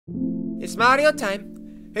It's Mario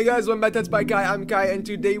time! Hey guys, welcome back to TutsByKai. I'm Kai, and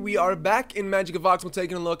today we are back in MagicaVoxel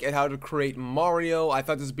taking a look at how to create Mario. I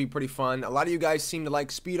thought this would be pretty fun. A lot of you guys seem to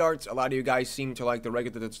like speed arts, a lot of you guys seem to like the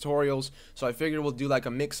regular tutorials, so I figured we'll do like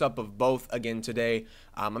a mix-up of both again today.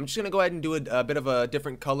 I'm just going to go ahead and do a bit of a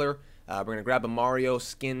different color. We're going to grab a Mario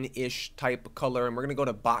skin-ish type color, and we're going to go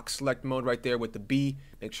to box select mode right there with the B.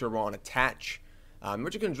 Make sure we're on attach.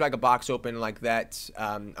 We're just going to drag a box open like that.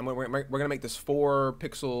 We're going to make this 4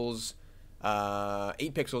 pixels...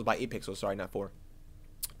 8 pixels by 8 pixels, sorry, not 4.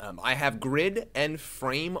 I have grid and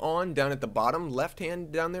frame on down at the bottom left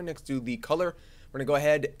hand down there next to the color. We're gonna go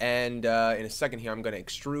ahead and in a second here I'm gonna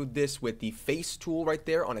extrude this with the face tool right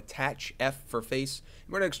there on attach, F for face.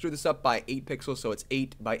 We're gonna extrude this up by 8 pixels, so it's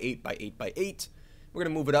 8 by 8 by 8 by 8. We're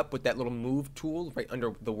gonna move it up with that little move tool right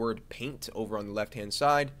under the word paint over on the left hand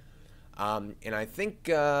side. And I think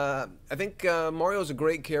Mario's a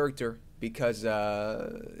great character because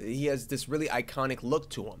he has this really iconic look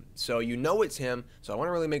to him. So you know it's him, so I want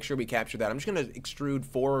to really make sure we capture that. I'm just going to extrude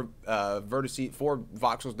 4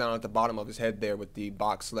 voxels down at the bottom of his head there with the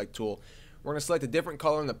box select tool. We're going to select a different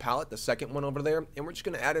color in the palette, the second one over there, and we're just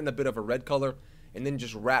going to add in a bit of a red color, and then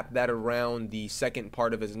just wrap that around the second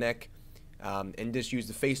part of his neck, and just use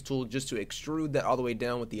the face tool just to extrude that all the way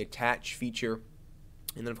down with the attach feature,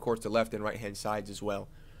 and then of course the left and right hand sides as well.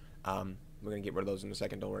 We're going to get rid of those in a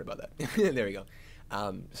second, don't worry about that. There we go.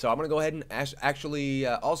 So I'm going to go ahead and actually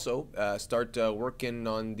also start working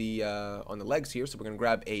on the legs here. So we're going to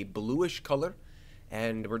grab a bluish color,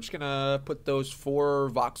 and we're just going to put those 4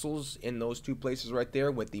 voxels in those 2 places right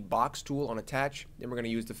there with the box tool on attach. Then we're going to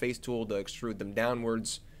use the face tool to extrude them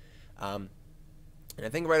downwards. And I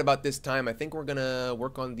think right about this time, I think we're going to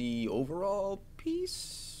work on the overall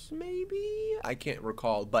piece, maybe? I can't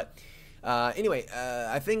recall, but... anyway,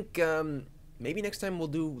 I think maybe next time we'll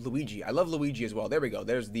do Luigi. I love Luigi as well. There we go.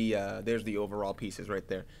 There's the overall pieces right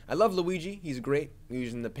there. I love Luigi. He's great. We're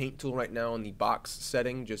using the paint tool right now in the box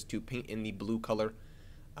setting just to paint in the blue color.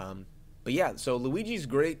 But yeah, so Luigi's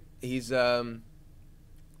great. He's like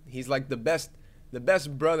the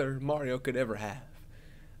best brother Mario could ever have.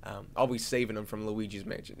 Always saving him from Luigi's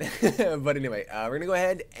Mansion. But anyway, we're gonna go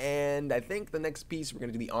ahead, and I think the next piece we're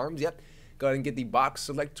gonna do the arms. Yep. Go ahead and get the box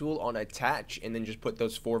select tool on attach, and then just put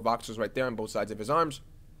those 4 voxels right there on both sides of his arms.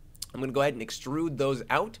 I'm going to go ahead and extrude those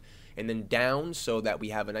out and then down so that we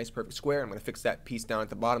have a nice perfect square. I'm going to fix that piece down at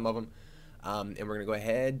the bottom of him. And we're going to go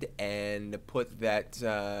ahead and put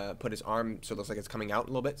that, put his arm so it looks like it's coming out a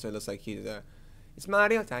little bit. So it looks like he's, it's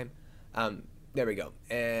Mario time. There we go.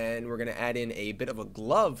 And we're going to add in a bit of a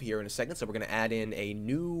glove here in a second. So we're going to add in a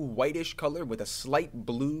new whitish color with a slight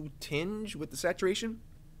blue tinge with the saturation.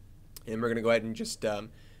 And we're gonna go ahead and just we're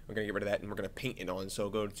gonna get rid of that, and we're gonna paint it on. So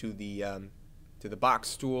go to the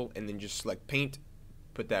box tool, and then just select paint,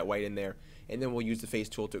 put that white in there, and then we'll use the face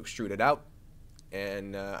tool to extrude it out.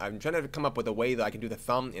 And I'm trying to come up with a way that I can do the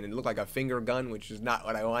thumb, and it looked like a finger gun, which is not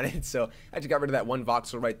what I wanted. So I just got rid of that 1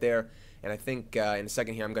 voxel right there. And I think in a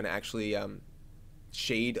second here I'm gonna actually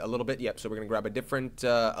shade a little bit. Yep. So we're gonna grab a different,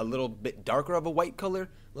 a little bit darker of a white color,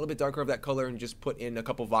 a little bit darker of that color, and just put in a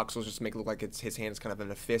couple voxels just to make it look like it's his hand is kind of in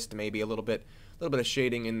a fist, maybe a little bit of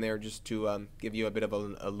shading in there just to give you a bit of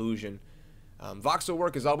an illusion. Voxel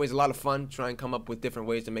work is always a lot of fun. Try and come up with different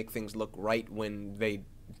ways to make things look right when they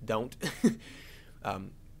don't.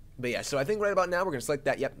 But yeah, so I think right about now we're gonna select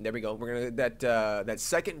that. Yep, there we go. We're gonna that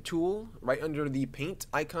second tool right under the paint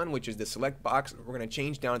icon, which is the select box. We're gonna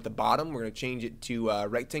change down at the bottom. We're gonna change it to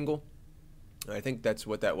rectangle. I think that's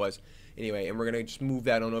what that was. Anyway, and we're gonna just move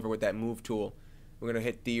that on over with that move tool. We're gonna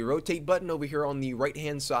hit the rotate button over here on the right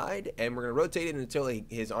hand side, and we're gonna rotate it until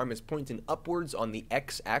his arm is pointing upwards on the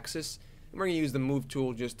X axis. And we're gonna use the move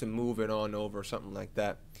tool just to move it on over, something like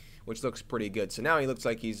that, which looks pretty good. So now he looks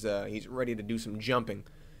like he's ready to do some jumping.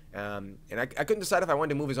 And I couldn't decide if I wanted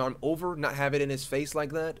to move his arm over, not have it in his face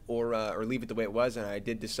like that, or leave it the way it was, and I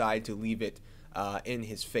did decide to leave it in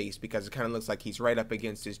his face because it kind of looks like he's right up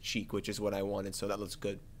against his cheek, which is what I wanted, so that looks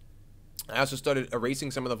good. I also started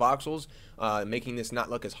erasing some of the voxels, making this not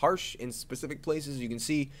look as harsh in specific places. You can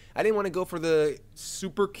see I didn't want to go for the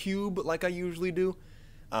super cube like I usually do.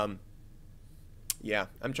 Yeah,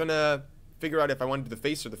 I'm trying to figure out if I want to do the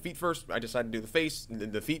face or the feet first. I decided to do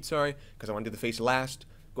the feet, sorry, because I want to do the face last.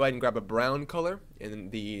 Go ahead and grab a brown color, and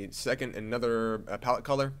the second another palette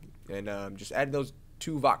color, and just add those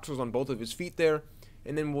 2 voxels on both of his feet there,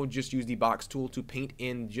 and then we'll just use the box tool to paint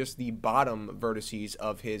in just the bottom vertices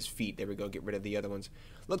of his feet. There we go, get rid of the other ones.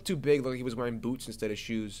 Looked too big, looked like he was wearing boots instead of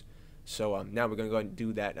shoes. So now we're going to go ahead and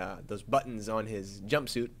do that, those buttons on his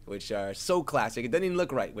jumpsuit, which are so classic. It doesn't even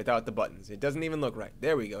look right without the buttons. It doesn't even look right.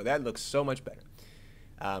 There we go. That looks so much better.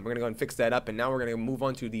 We're going to go and fix that up, and now we're going to move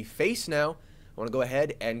on to the face now. I want to go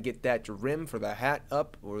ahead and get that rim for the hat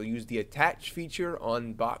up. We'll use the attach feature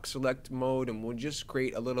on box select mode, and we'll just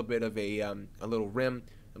create a little bit of a little rim.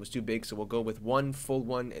 It was too big, so we'll go with one full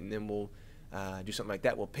one, and then we'll do something like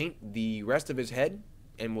that. We'll paint the rest of his head,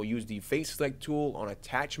 and we'll use the face select tool on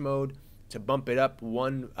attach mode to bump it up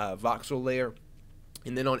one voxel layer.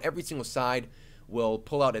 And then on every single side, we'll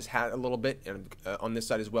pull out his hat a little bit, and on this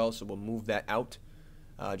side as well, so we'll move that out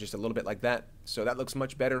just a little bit like that. So that looks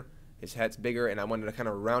much better. His hat's bigger, and I wanted to kind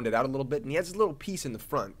of round it out a little bit. And he has a little piece in the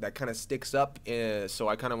front that kind of sticks up, so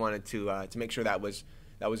I kind of wanted to make sure that was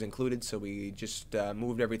included. So we just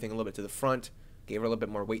moved everything a little bit to the front, gave her a little bit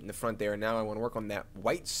more weight in the front there. And now I want to work on that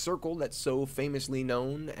white circle that's so famously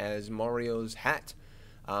known as Mario's hat.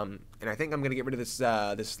 And I think I'm going to get rid of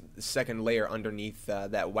this second layer underneath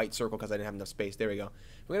that white circle because I didn't have enough space. There we go.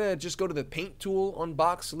 We're going to just go to the paint tool on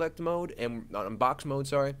box select mode, and on box mode,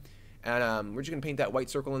 sorry. And we're just going to paint that white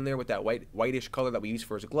circle in there with that whitish color that we use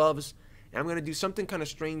for his gloves. And I'm going to do something kind of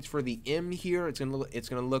strange for the M here. It's going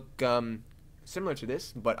to look similar to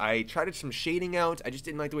this, but I tried some shading out. I just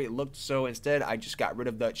didn't like the way it looked, so instead I just got rid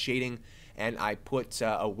of that shading, and I put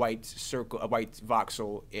a white circle, a white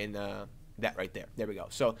voxel in that right there. There we go.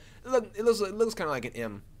 So it looks kind of like an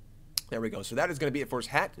M. There we go. So that is going to be it for his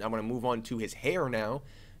hat. I'm going to move on to his hair now.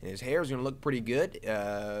 And his hair is going to look pretty good.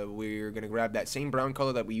 We're going to grab that same brown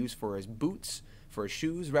color that we use for his boots, for his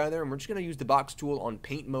shoes rather, and we're just going to use the box tool on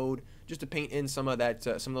paint mode just to paint in some of that,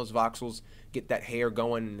 some of those voxels, get that hair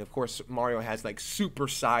going. And of course, Mario has like super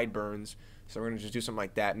sideburns, so we're going to just do something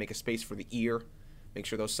like that. Make a space for the ear. Make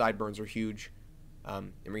sure those sideburns are huge.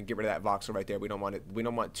 And we're going to get rid of that voxel right there. We don't want it. We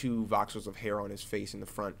don't want two voxels of hair on his face in the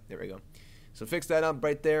front. There we go. So fix that up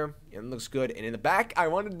right there, and it looks good. And in the back, I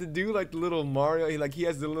wanted to do like the little Mario. He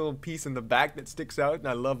has the little piece in the back that sticks out, and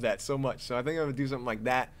I love that so much. So I think I'm gonna do something like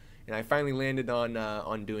that. And I finally landed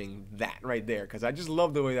on doing that right there because I just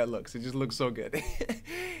love the way that looks. It just looks so good.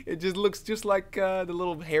 It just looks just like the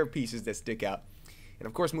little hair pieces that stick out. And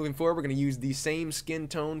of course, moving forward, we're going to use the same skin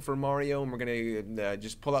tone for Mario, and we're going to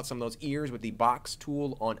just pull out some of those ears with the box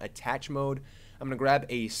tool on attach mode. I'm going to grab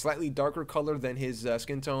a slightly darker color than his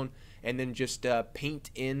skin tone, and then just paint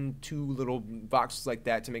in two little boxes like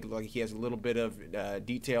that to make it look like he has a little bit of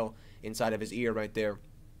detail inside of his ear right there.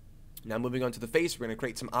 Now moving on to the face, we're going to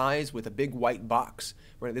create some eyes with a big white box.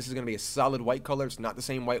 This is going to be a solid white color. It's not the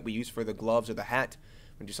same white we use for the gloves or the hat.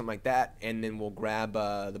 We're going to do something like that, and then we'll grab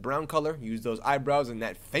the brown color, use those eyebrows and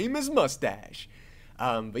that famous mustache.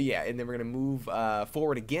 But yeah, and then we're going to move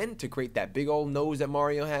forward again to create that big old nose that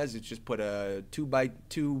Mario has. It's just put a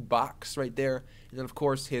 2x2 box right there. And then, of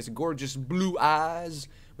course, his gorgeous blue eyes.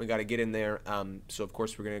 We got to get in there. So, of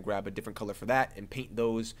course, we're going to grab a different color for that and paint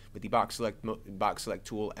those with the box select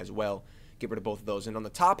tool as well. Get rid of both of those. And on the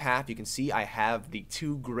top half, you can see I have the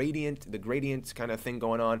gradient kind of thing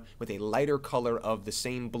going on with a lighter color of the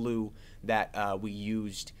same blue that we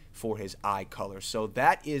used for his eye color. So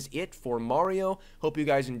that is it for Mario. Hope you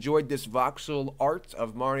guys enjoyed this voxel art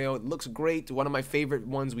of Mario. It looks great. One of my favorite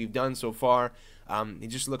ones we've done so far. It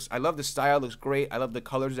just looks, I love the style. It looks great. I love the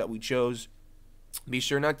colors that we chose. Be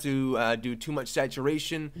sure not to do too much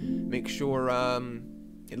saturation. Make sure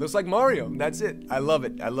it looks like Mario. That's it. I love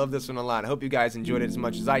it. I love this one a lot. I hope you guys enjoyed it as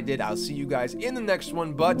much as I did. I'll see you guys in the next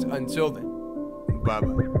one, but until then,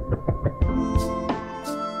 bye-bye.